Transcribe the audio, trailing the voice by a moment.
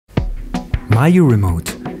MyU Remote,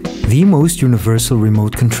 the most universal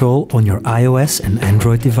remote control on your iOS and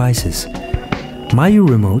Android devices. MyU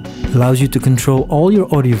Remote allows you to control all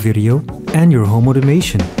your audio, video and your home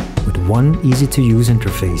automation with one easy-to-use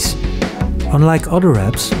interface. Unlike other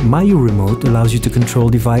apps, MyU Remote allows you to control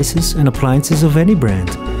devices and appliances of any brand.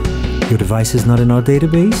 Your device is not in our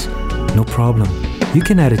database? No problem. You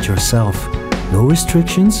can add it yourself. No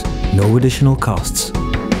restrictions, no additional costs.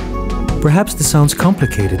 Perhaps this sounds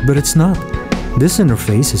complicated, but it's not. This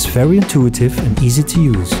interface is very intuitive and easy to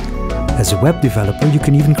use. As a web developer, you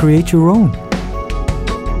can even create your own.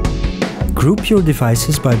 Group your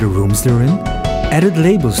devices by the rooms they're in, edit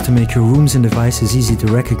labels to make your rooms and devices easy to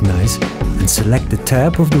recognize, and select the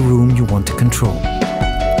tab of the room you want to control.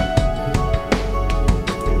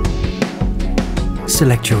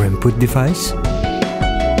 Select your input device.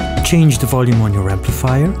 Change the volume on your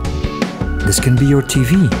amplifier. This can be your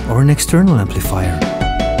TV or an external amplifier.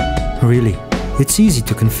 Really, it's easy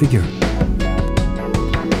to configure.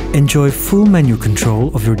 Enjoy full menu control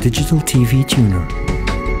of your digital TV tuner.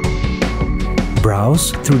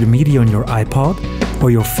 Browse through the media on your iPod or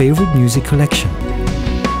your favorite music collection.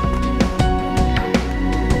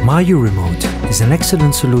 MyU Remote is an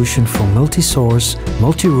excellent solution for multi-source,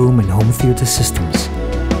 multi-room and home theater systems.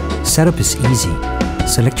 Setup is easy.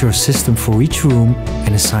 Select your system for each room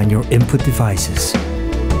and assign your input devices.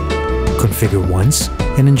 Configure once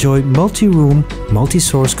and enjoy multi-room,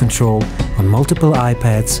 multi-source control on multiple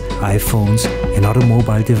iPads, iPhones and other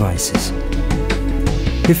mobile devices.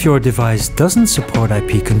 If your device doesn't support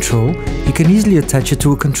IP control, you can easily attach it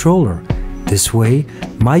to a controller. This way,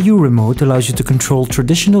 MyU Remote allows you to control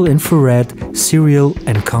traditional infrared, serial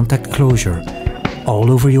and contact closure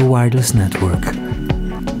all over your wireless network.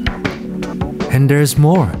 And there's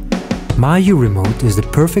more. MyU Remote is the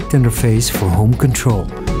perfect interface for home control.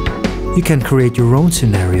 You can create your own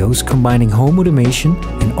scenarios combining home automation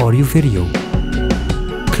and audio-video.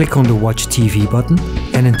 Click on the Watch TV button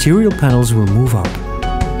and interior panels will move up.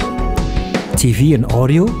 TV and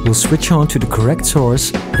audio will switch on to the correct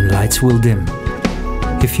source and lights will dim.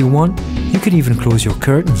 If you want, you can even close your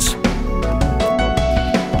curtains.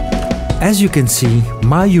 As you can see,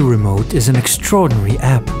 MyU Remote is an extraordinary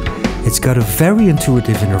app. It's got a very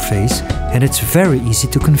intuitive interface and it's very easy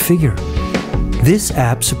to configure. This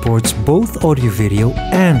app supports both audio, video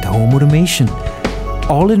and home automation.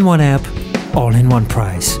 All in one app, all in one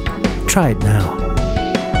price. Try it now.